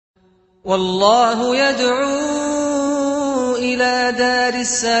والله يدعو إلى دار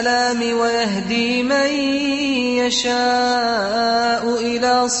السلام ويهدي من يشاء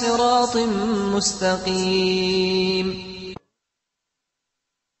إلى صراط مستقيم.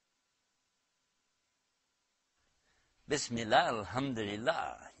 Bismillah,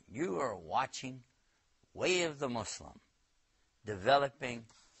 alhamdulillah. You are watching Way of the Muslim, developing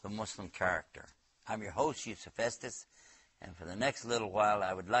the Muslim character. I'm your host, Yusuf Estes, and for the next little while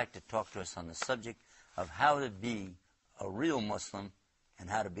I would like to talk to us on the subject of how to be a real Muslim and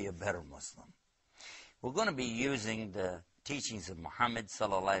how to be a better Muslim. We're going to be using the teachings of Muhammad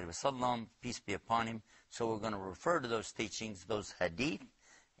sallallahu alaihi wasallam, peace be upon him, so we're going to refer to those teachings, those hadith,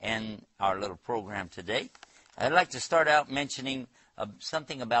 in our little program today. I'd like to start out mentioning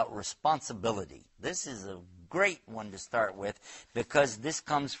something about responsibility. This is a great one to start with because this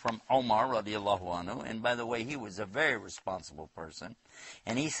comes from Omar radiallahu anhu, and by the way, he was a very responsible person.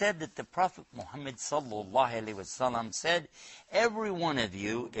 And he said that the Prophet Muhammad sallallahu alaihi wasallam said, every one of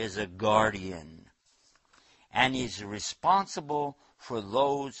you is a guardian and is responsible for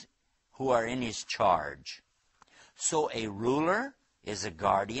those who are in his charge. So a ruler is a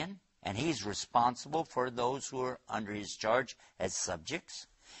guardian, and he's responsible for those who are under his charge as subjects.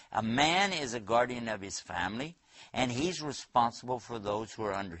 A man is a guardian of his family, and he's responsible for those who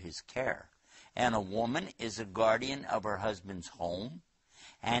are under his care. And a woman is a guardian of her husband's home,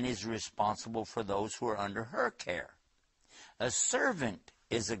 and is responsible for those who are under her care. A servant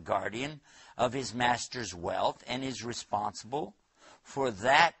is a guardian of his master's wealth, and is responsible for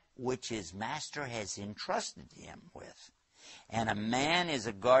that which his master has entrusted him with. And a man is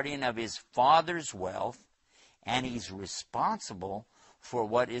a guardian of his father's wealth, and he's responsible for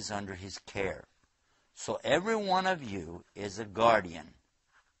what is under his care. So every one of you is a guardian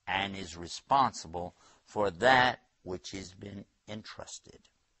and is responsible for that which has been entrusted.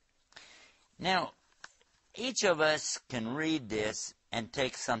 Now, each of us can read this and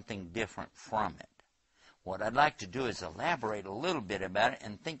take something different from it. What I'd like to do is elaborate a little bit about it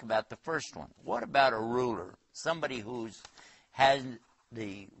and think about the first one. What about a ruler? Somebody who's has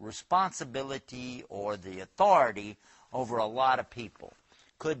the responsibility or the authority over a lot of people.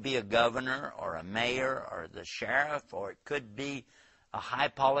 Could be a governor or a mayor or the sheriff, or it could be a high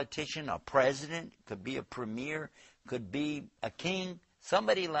politician, a president, could be a premier, could be a king.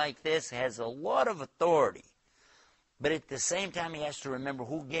 Somebody like this has a lot of authority. But at the same time, he has to remember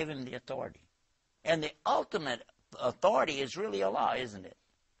who gave him the authority. And the ultimate authority is really Allah, isn't it?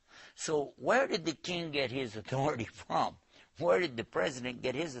 So where did the king get his authority from? Where did the president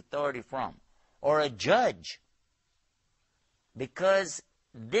get his authority from? Or a judge? Because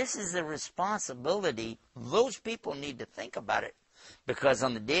this is a responsibility. Those people need to think about it. Because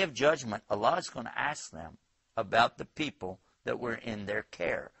on the day of judgment, Allah is going to ask them about the people that were in their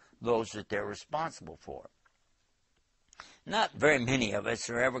care, those that they're responsible for. Not very many of us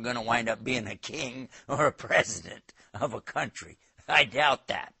are ever going to wind up being a king or a president of a country. I doubt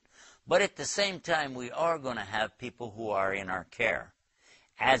that. But at the same time, we are going to have people who are in our care.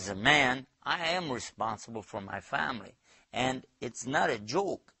 As a man, I am responsible for my family. And it's not a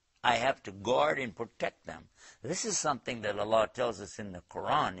joke. I have to guard and protect them. This is something that Allah tells us in the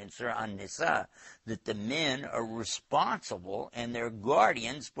Quran, in Surah An-Nisa, that the men are responsible and they're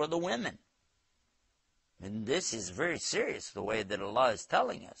guardians for the women. And this is very serious, the way that Allah is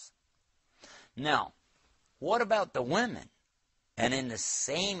telling us. Now, what about the women? And in the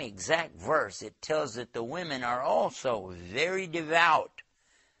same exact verse, it tells that the women are also very devout.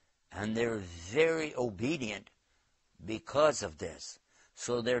 And they're very obedient because of this.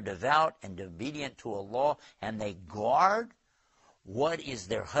 So they're devout and obedient to Allah, and they guard what is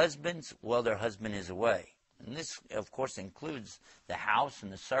their husband's while their husband is away. And this, of course, includes the house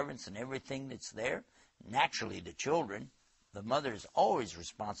and the servants and everything that's there. Naturally, the children. The mother is always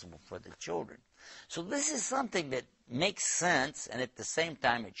responsible for the children. So this is something that makes sense, and at the same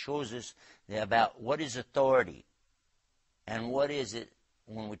time it shows us about what is authority and what is it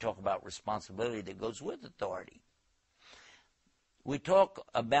when we talk about responsibility that goes with authority. We talk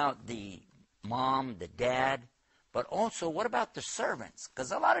about the mom, the dad, but also what about the servants?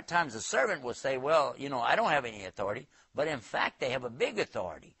 Because a lot of times the servant will say, well, I don't have any authority, but in fact they have a big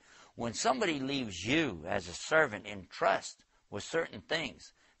authority. When somebody leaves you as a servant in trust with certain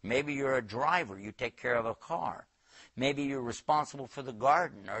things, maybe you're a driver, you take care of a car. Maybe you're responsible for the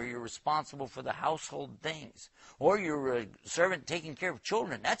garden, or you're responsible for the household things, or you're a servant taking care of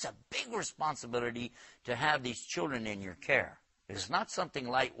children. That's a big responsibility to have these children in your care. It's not something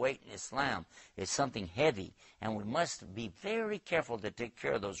lightweight in Islam. It's something heavy, and we must be very careful to take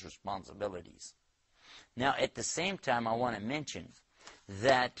care of those responsibilities. Now, at the same time, I want to mention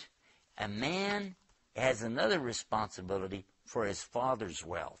that a man has another responsibility for his father's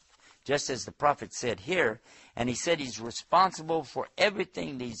wealth. Just as the prophet said here, and he said he's responsible for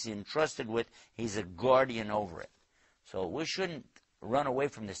everything that he's entrusted with. He's a guardian over it. So we shouldn't run away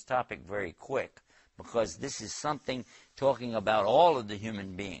from this topic very quick, because this is something talking about all of the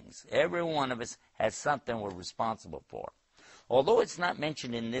human beings. Every one of us has something we're responsible for. Although it's not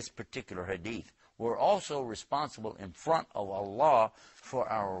mentioned in this particular hadith, we're also responsible in front of Allah for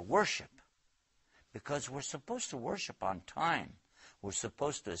our worship, because we're supposed to worship on time. We're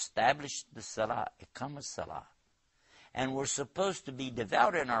supposed to establish the salah, iqamah salah. And we're supposed to be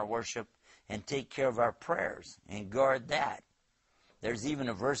devout in our worship and take care of our prayers and guard that. There's even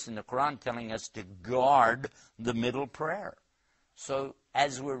a verse in the Quran telling us to guard the middle prayer. So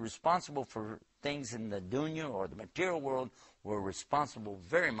as we're responsible for things in the dunya or the material world, we're responsible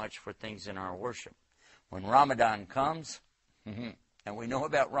very much for things in our worship. When Ramadan comes, and we know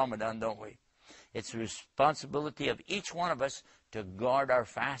about Ramadan, don't we? It's the responsibility of each one of us to guard our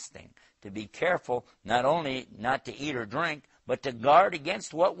fasting, to be careful not only not to eat or drink, but to guard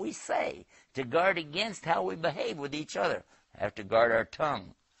against what we say, to guard against how we behave with each other. Have to guard our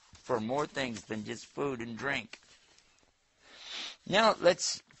tongue for more things than just food and drink. Now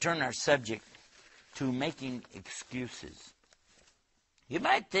let's turn our subject to making excuses. You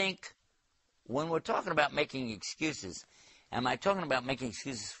might think, when we're talking about making excuses, am I talking about making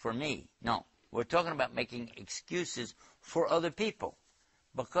excuses for me? No. We're talking about making excuses for other people,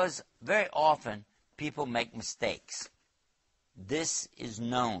 because very often people make mistakes. This is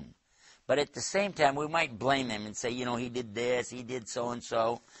known. But at the same time, we might blame him and say, he did this, he did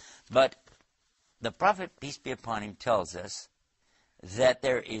so-and-so. But the Prophet, peace be upon him, tells us that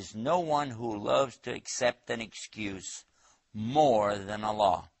there is no one who loves to accept an excuse more than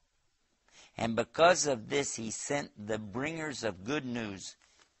Allah. And because of this, he sent the bringers of good news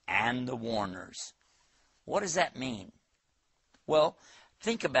and the warners. What does that mean? Well,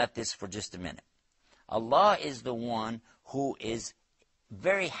 think about this for just a minute. Allah is the one who is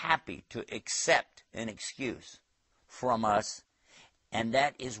very happy to accept an excuse from us, and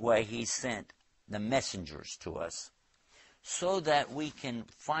that is why he sent the messengers to us, so that we can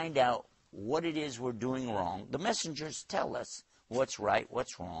find out what it is we're doing wrong. The messengers tell us what's right,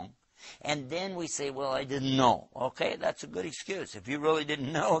 what's wrong, and then we say, well, I didn't know. Okay, that's a good excuse. If you really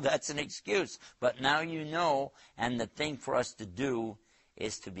didn't know, that's an excuse. But now you know, and the thing for us to do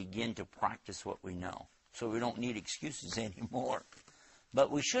is to begin to practice what we know, so we don't need excuses anymore.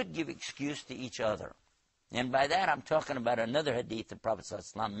 But we should give excuse to each other. And by that I'm talking about another hadith the Prophet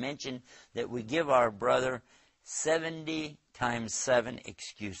ﷺ mentioned, that we give our brother 70 times 7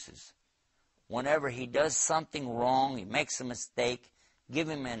 excuses. Whenever he does something wrong, he makes a mistake, give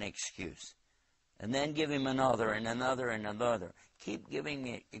him an excuse. And then give him another and another and another. Keep giving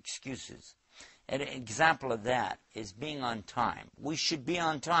me excuses. And an example of that is being on time. We should be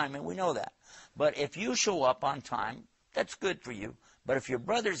on time, and we know that. But if you show up on time, that's good for you. But if your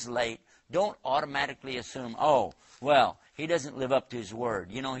brother's late, don't automatically assume, oh, well, he doesn't live up to his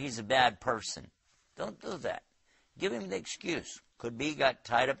word. He's a bad person. Don't do that. Give him the excuse. Could be he got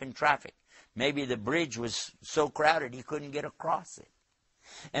tied up in traffic. Maybe the bridge was so crowded he couldn't get across it.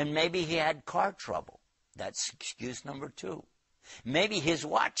 And maybe he had car trouble. That's excuse number 2. Maybe his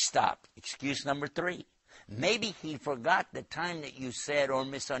watch stopped. Excuse number 3. Maybe he forgot the time that you said or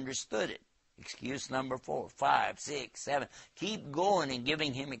misunderstood it. Excuse number 4, 5, 6, 7. Keep going and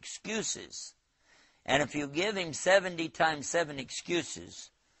giving him excuses. And if you give him 70 times 7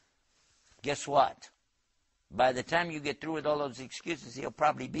 excuses, guess what? By the time you get through with all those excuses, he'll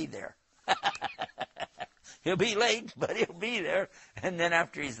probably be there. He'll be late, but he'll be there. And then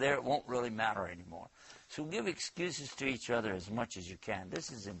after he's there, it won't really matter anymore. So give excuses to each other as much as you can.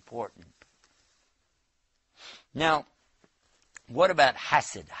 This is important. Now, what about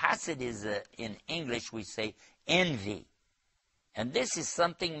hasad? Hasad is, in English, we say envy. And this is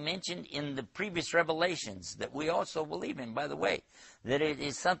something mentioned in the previous revelations that we also believe in, by the way, that it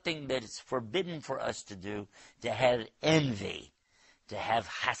is something that is forbidden for us to do, to have envy, to have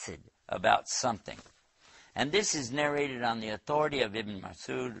hasad about something. And this is narrated on the authority of Ibn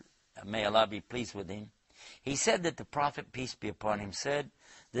Mas'ud, may Allah be pleased with him. He said that the Prophet, peace be upon him, said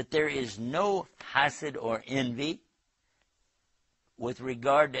that there is no hasad or envy with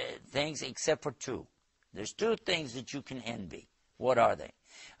regard to things except for 2. There's 2 things that you can envy. What are they?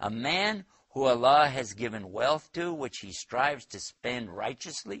 A man who Allah has given wealth to, which he strives to spend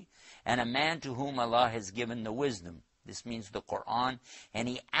righteously, and a man to whom Allah has given the wisdom. This means the Quran, and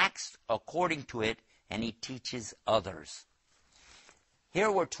he acts according to it, and he teaches others. Here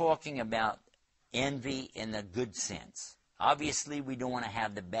we're talking about envy in the good sense. Obviously, we don't want to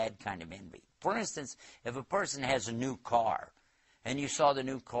have the bad kind of envy. For instance, if a person has a new car, and you saw the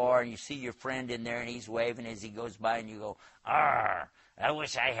new car, and you see your friend in there, and he's waving as he goes by, and you go, "Arr, I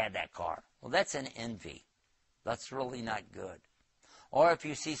wish I had that car." Well, that's an envy. That's really not good. Or if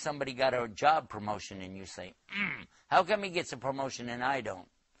you see somebody got a job promotion, and you say, "How come he gets a promotion and I don't?"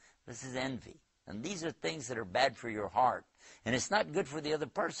 This is envy. And these are things that are bad for your heart. And it's not good for the other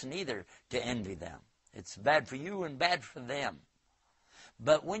person either to envy them. It's bad for you and bad for them.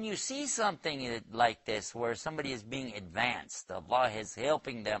 But when you see something like this, where somebody is being advanced, Allah is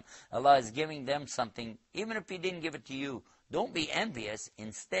helping them, Allah is giving them something, even if He didn't give it to you, don't be envious.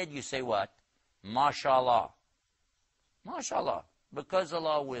 Instead, you say what? MashaAllah. MashaAllah. Because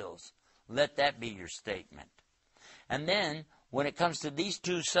Allah wills. Let that be your statement. And then, when it comes to these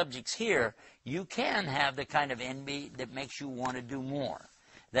two subjects here, you can have the kind of envy that makes you want to do more.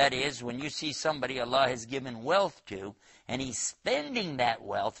 That is, when you see somebody Allah has given wealth to, and he's spending that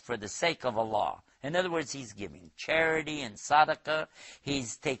wealth for the sake of Allah. In other words, he's giving charity and sadaqah.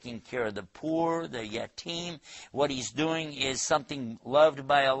 He's taking care of the poor, the yatim. What he's doing is something loved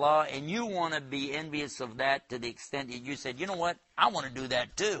by Allah, and you want to be envious of that to the extent that you said, "You know what? I want to do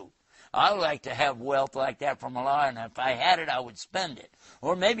that too. I would like to have wealth like that from Allah, and if I had it, I would spend it."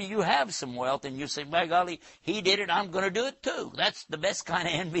 Or maybe you have some wealth, and you say, "By golly, he did it, I'm going to do it too." That's the best kind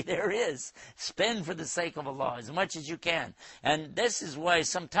of envy there is. Spend for the sake of Allah as much as you can. And this is why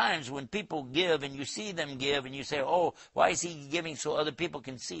sometimes when people give, and you see them give, and you say, "Oh, why is he giving so other people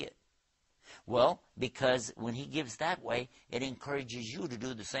can see it?" Well, because when he gives that way, it encourages you to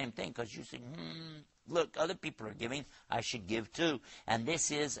do the same thing, because you say, look, other people are giving, I should give too. And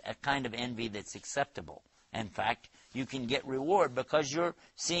this is a kind of envy that's acceptable. In fact, you can get reward because you're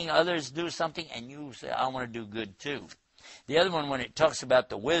seeing others do something and you say, "I want to do good too." The other one, when it talks about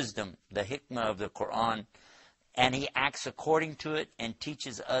the wisdom, the hikmah of the Quran, and he acts according to it and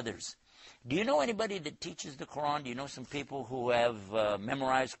teaches others. Do you know anybody that teaches the Quran? Do you know some people who have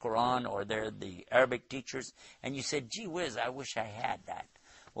memorized Quran, or they're the Arabic teachers, and you said, "Gee whiz, I wish I had that"?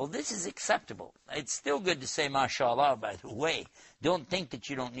 Well, this is acceptable. It's still good to say MashaAllah, by the way. Don't think that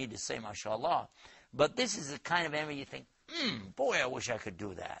you don't need to say MashaAllah. But this is the kind of envy you think, boy, I wish I could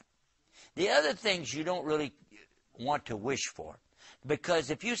do that. The other things you don't really want to wish for. Because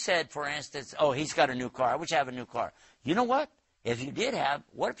if you said, for instance, "Oh, he's got a new car. I wish I have a new car." You know what? If you did have,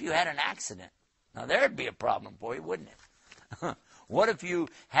 what if you had an accident? Now, there'd be a problem for you, wouldn't it? What if you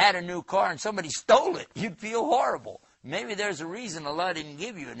had a new car and somebody stole it? You'd feel horrible. Maybe there's a reason Allah didn't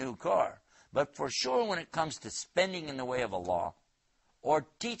give you a new car. But for sure, when it comes to spending in the way of Allah, or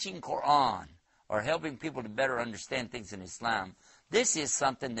teaching Quran, or helping people to better understand things in Islam, this is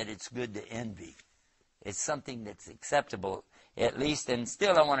something that it's good to envy. It's something that's acceptable, at least. And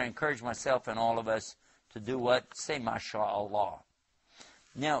still, I want to encourage myself and all of us to do what? Say MashaAllah.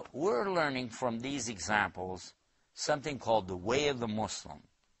 Now, we're learning from these examples something called the way of the Muslim.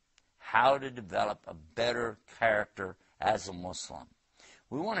 How to develop a better character as a Muslim.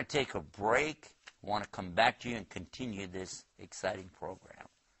 We want to take a break. We want to come back to you and continue this exciting program.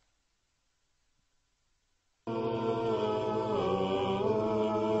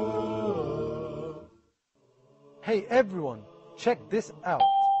 Hey everyone, check this out.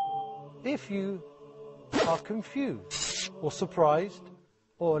 If you are confused or surprised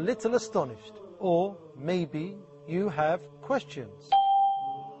or a little astonished, or maybe you have questions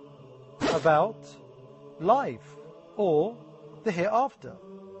about life or the hereafter,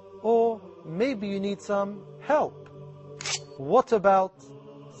 or maybe you need some help, what about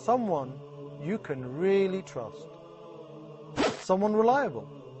someone you can really trust? Someone reliable?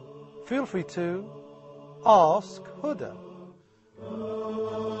 Feel free to ask Huda.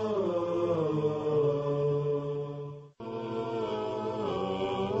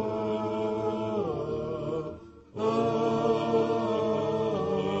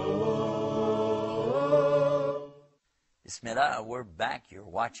 Bismillah, we're back. You're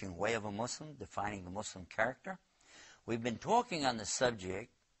watching Way of a Muslim, Defining the Muslim Character. We've been talking on the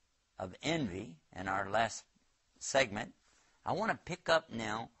subject of envy in our last segment. I want to pick up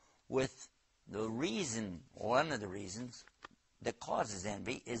now with the reason, one of the reasons that causes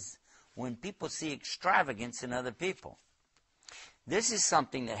envy is when people see extravagance in other people. This is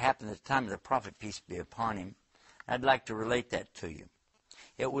something that happened at the time of the Prophet, peace be upon him. I'd like to relate that to you.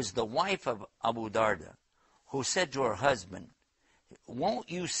 It was the wife of Abu Darda who said to her husband, "Won't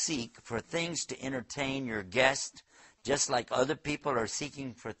you seek for things to entertain your guest, just like other people are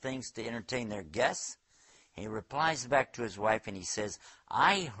seeking for things to entertain their guests?" He replies back to his wife and he says,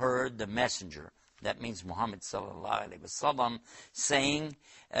 "I heard the messenger," that means Muhammad sallallahu alaihi wasallam, saying,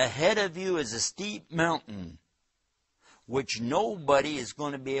 "Ahead of you is a steep mountain. which nobody is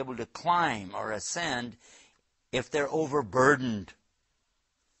going to be able to climb or ascend if they're overburdened.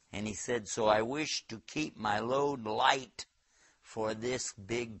 And he said, so I wish to keep my load light for this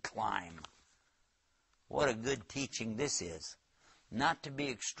big climb. What a good teaching this is. Not to be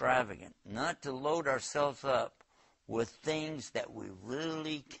extravagant, not to load ourselves up with things that we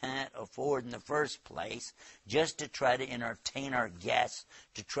really can't afford in the first place, just to try to entertain our guests,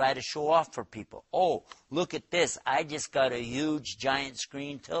 to try to show off for people. Oh, look at this. I just got a huge giant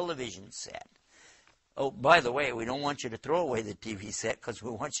screen television set. Oh, by the way, we don't want you to throw away the TV set because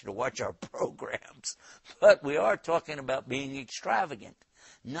we want you to watch our programs. But we are talking about being extravagant,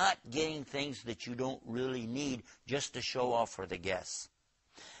 not getting things that you don't really need just to show off for the guests.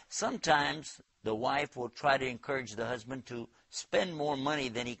 Sometimes the wife will try to encourage the husband to spend more money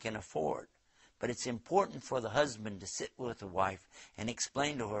than he can afford. But it's important for the husband to sit with the wife and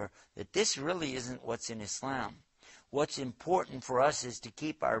explain to her that this really isn't what's in Islam. What's important for us is to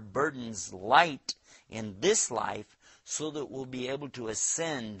keep our burdens light in this life so that we'll be able to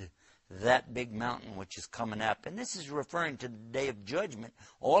ascend that big mountain which is coming up. And this is referring to the day of judgment.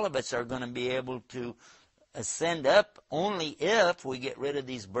 All of us are going to be able to ascend up only if we get rid of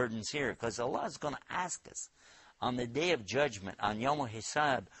these burdens here, because Allah is going to ask us on the day of judgment, on Yawm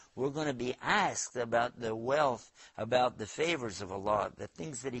al-Hisab. We're going to be asked about the wealth, about the favors of Allah, the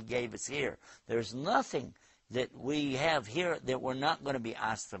things that He gave us here. There's nothing that we have here that we're not going to be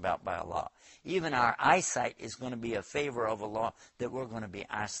asked about by Allah. Even our eyesight is going to be a favor of Allah that we're going to be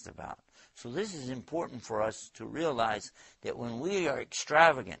asked about. So this is important for us to realize that when we are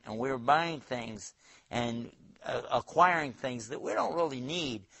extravagant and we're buying things and acquiring things that we don't really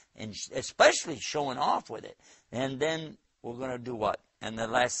need, and especially showing off with it, and then we're going to do what? In the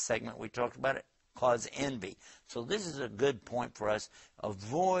last segment we talked about it, cause envy. So this is a good point for us.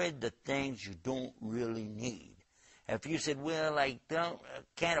 Avoid the things you don't really need. If you said, well, I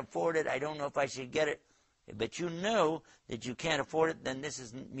can't afford it, I don't know if I should get it, but you know that you can't afford it, then this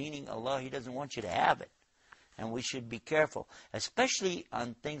is meaning Allah, He doesn't want you to have it. And we should be careful, especially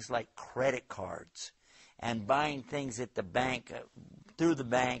on things like credit cards and buying things at the bank, through the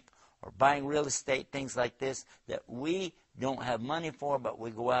bank, or buying real estate, things like this, that we don't have money for, but we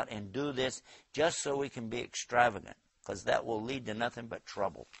go out and do this just so we can be extravagant, because that will lead to nothing but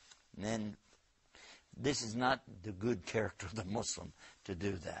trouble. And then this is not the good character of the Muslim to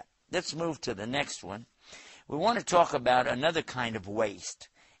do that. Let's move to the next one. We want to talk about another kind of waste.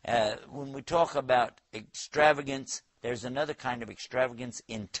 When we talk about extravagance, there's another kind of extravagance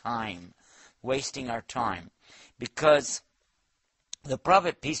in time, wasting our time. Because the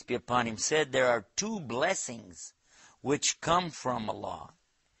Prophet, peace be upon him, said there are two blessings which come from Allah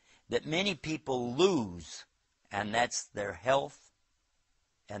that many people lose, and that's their health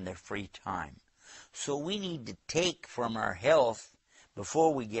and their free time. So we need to take from our health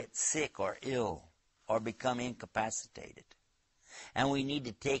before we get sick or ill or become incapacitated. And we need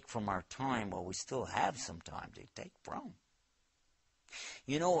to take from our time while we still have some time to take from.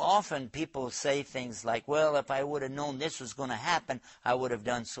 You know, often people say things like, well, if I would have known this was going to happen, I would have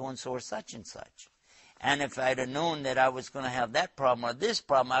done so-and-so or such and such. And if I'd have known that I was going to have that problem or this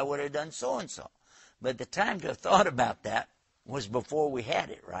problem, I would have done so-and-so. But the time to have thought about that was before we had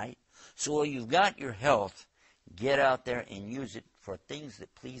it, right? So while you've got your health, get out there and use it for things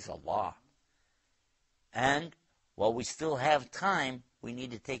that please Allah. And while we still have time, we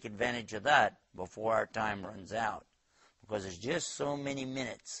need to take advantage of that before our time runs out. Because there's just so many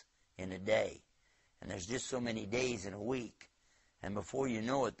minutes in a day. And there's just so many days in a week. And before you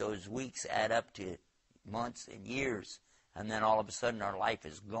know it, those weeks add up to months and years. And then all of a sudden our life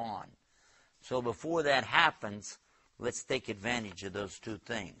is gone. So before that happens, let's take advantage of those two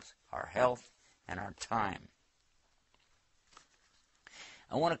things. Our health and our time.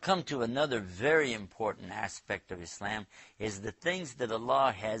 I want to come to another very important aspect of Islam, is the things that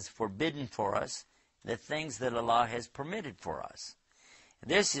Allah has forbidden for us, the things that Allah has permitted for us.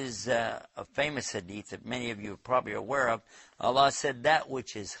 This is a famous hadith that many of you are probably aware of. Allah said that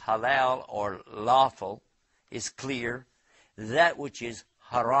which is halal or lawful is clear. That which is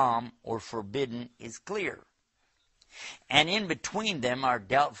haram or forbidden is clear. And in between them are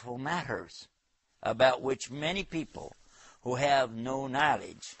doubtful matters about which many people who have no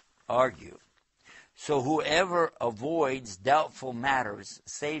knowledge argue. So whoever avoids doubtful matters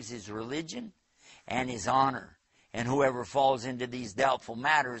saves his religion and his honor. And whoever falls into these doubtful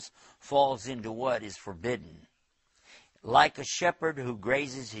matters falls into what is forbidden. Like a shepherd who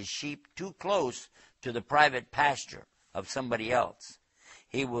grazes his sheep too close to the private pasture of somebody else,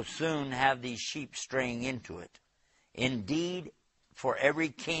 he will soon have these sheep straying into it. Indeed, for every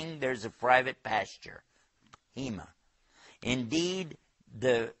king there's a private pasture, Hema. Indeed,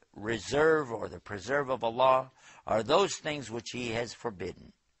 the reserve or the preserve of Allah are those things which He has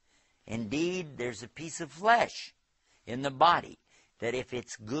forbidden. Indeed, there's a piece of flesh in the body that if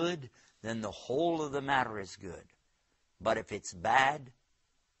it's good, then the whole of the matter is good. But if it's bad,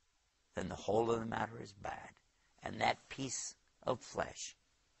 then the whole of the matter is bad. And that piece of flesh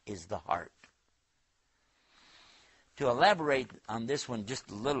is the heart. To elaborate on this one just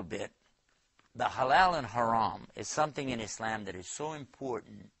a little bit, the halal and haram is something in Islam that is so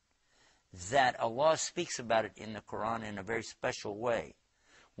important that Allah speaks about it in the Quran in a very special way.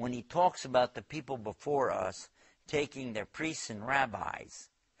 When He talks about the people before us taking their priests and rabbis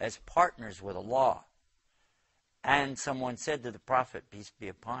as partners with Allah. And someone said to the Prophet, peace be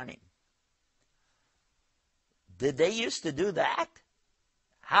upon him, did they used to do that?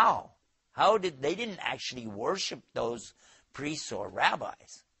 How? They didn't actually worship those priests or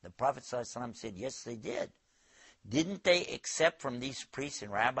rabbis. The Prophet ﷺ said, yes, they did. Didn't they accept from these priests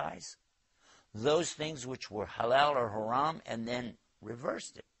and rabbis those things which were halal or haram and then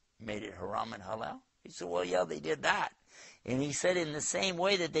reversed it, made it haram and halal? He said, well, yeah, they did that. And he said, in the same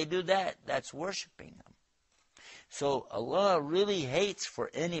way that they do that, that's worshiping them. So Allah really hates for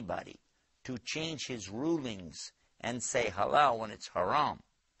anybody to change His rulings and say halal when it's haram,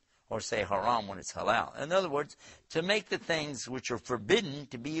 or say haram when it's halal. In other words, to make the things which are forbidden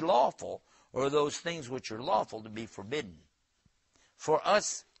to be lawful, or those things which are lawful to be forbidden. For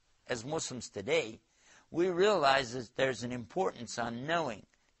us as Muslims today, we realize that there's an importance on knowing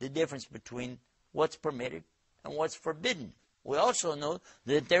the difference between what's permitted and what's forbidden. We also know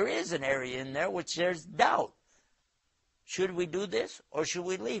that there is an area in there which there's doubt. Should we do this or should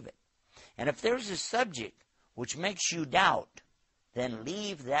we leave it? And if there's a subject which makes you doubt, then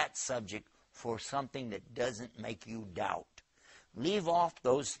leave that subject for something that doesn't make you doubt. Leave off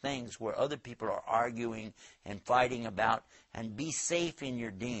those things where other people are arguing and fighting about, and be safe in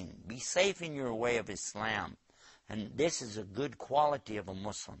your deen. Be safe in your way of Islam. And this is a good quality of a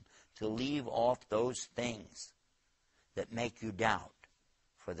Muslim, to leave off those things that make you doubt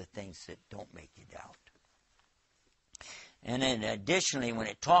for the things that don't make you doubt. And then additionally, when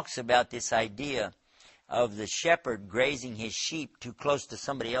it talks about this idea of the shepherd grazing his sheep too close to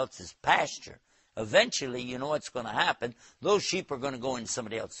somebody else's pasture, eventually, you know what's going to happen. Those sheep are going to go into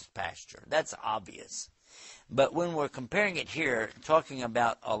somebody else's pasture. That's obvious. But when we're comparing it here, talking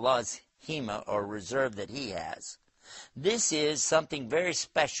about Allah's hima, or reserve that He has, this is something very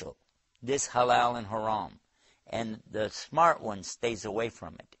special, this halal and haram. And the smart one stays away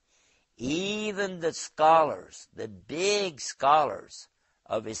from it. Even the scholars, the big scholars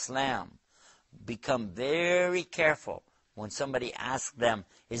of Islam, become very careful when somebody asks them,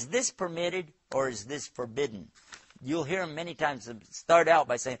 is this permitted or is this forbidden? You'll hear them many times start out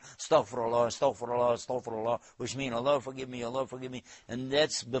by saying, Astaghfirullah, Astaghfirullah, Astaghfirullah, which means, Allah forgive me, Allah forgive me. And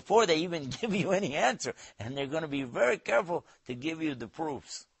that's before they even give you any answer. And they're going to be very careful to give you the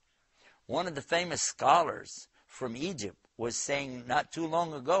proofs. One of the famous scholars from Egypt was saying not too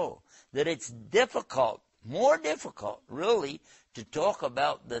long ago that it's difficult, more difficult, really, to talk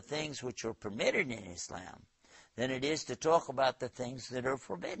about the things which are permitted in Islam than it is to talk about the things that are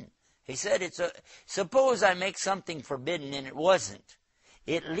forbidden. He said, suppose I make something forbidden and it wasn't.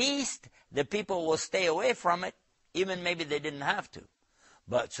 At least the people will stay away from it, even maybe they didn't have to.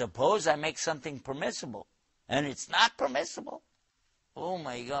 But suppose I make something permissible and it's not permissible. Oh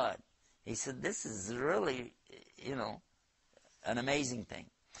my God. He said, this is really, an amazing thing.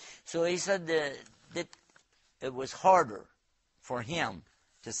 So he said that it was harder for him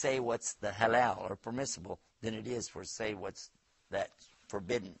to say what's the halal or permissible than it is for say what's that's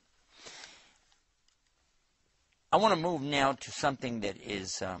forbidden. I want to move now to something that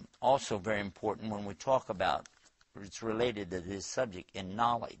is also very important when we talk about, it's related to this subject, in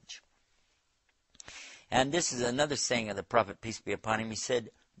knowledge. And this is another saying of the Prophet, peace be upon him. He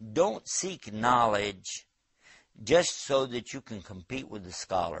said, don't seek knowledge just so that you can compete with the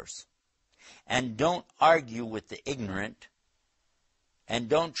scholars. And don't argue with the ignorant. And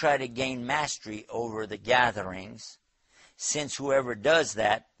don't try to gain mastery over the gatherings. Since whoever does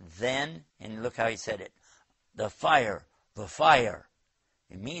that, then, and look how he said it, the fire.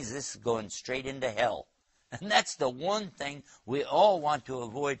 It means this is going straight into hell. And that's the one thing we all want to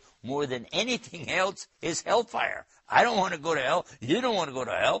avoid more than anything else is hellfire. I don't want to go to hell. You don't want to go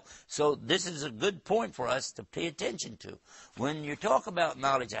to hell. So this is a good point for us to pay attention to. When you talk about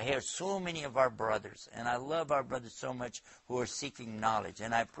knowledge, I hear so many of our brothers, and I love our brothers so much, who are seeking knowledge.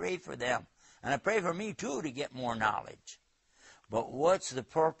 And I pray for them. And I pray for me too to get more knowledge. But what's the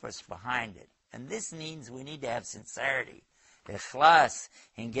purpose behind it? And this means we need to have sincerity. ikhlas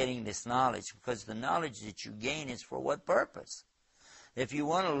in getting this knowledge, because the knowledge that you gain is for what purpose? If you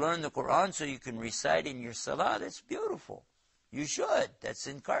want to learn the Quran so you can recite in your salah, that's beautiful. You should. That's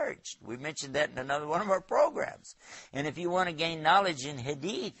encouraged. We mentioned that in another one of our programs. And if you want to gain knowledge in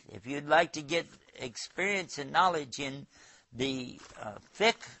hadith, if you'd like to get experience and knowledge in the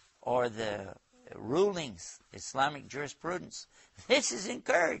fiqh or the rulings, Islamic jurisprudence, this is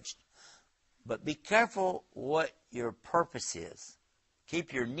encouraged. But be careful what your purpose is.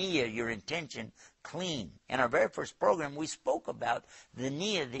 Keep your niyyah, your intention, clean. In our very first program, we spoke about the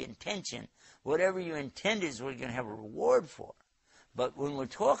niyyah, the intention. Whatever you intend is what you're going to have a reward for. But when we're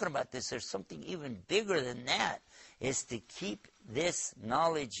talking about this, there's something even bigger than that, is to keep this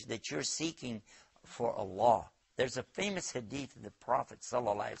knowledge that you're seeking for Allah. There's a famous hadith of the Prophet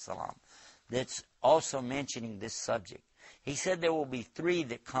ﷺ that's also mentioning this subject. He said there will be three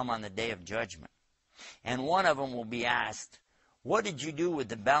that come on the day of judgment. And one of them will be asked, what did you do with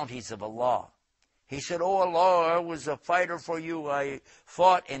the bounties of Allah? He said, oh Allah, I was a fighter for you. I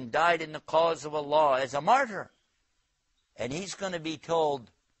fought and died in the cause of Allah as a martyr. And he's going to be told,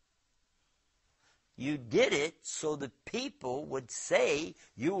 you did it so the people would say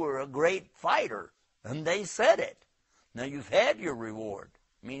you were a great fighter. And they said it. Now you've had your reward,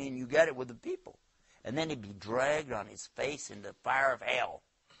 meaning you got it with the people. And then he'd be dragged on his face in the fire of hell.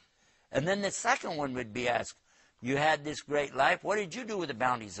 And then the second one would be asked, you had this great life. What did you do with the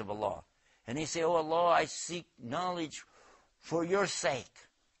bounties of Allah? And he say, oh Allah, I seek knowledge for your sake.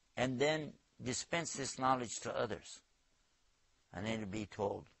 And then dispense this knowledge to others. And then he'd be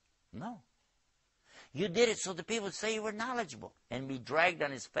told, no. You did it so the people would say you were knowledgeable, and be dragged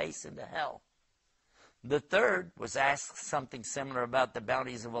on his face into hell. The third was asked something similar about the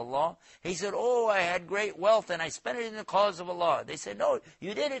bounties of Allah. He said, oh, I had great wealth and I spent it in the cause of Allah. They said, no,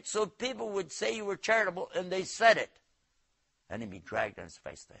 you did it so people would say you were charitable, and they said it. And he'd be dragged on his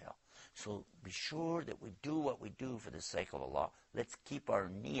face to hell. So be sure that we do what we do for the sake of Allah. Let's keep our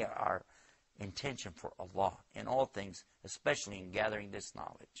niyyah, our intention for Allah in all things, especially in gathering this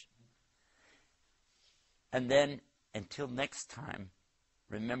knowledge. And then, until next time,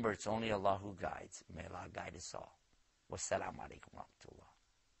 remember, it's only Allah who guides. May Allah guide us all. Wassalamu alaikum wa rahmatullah.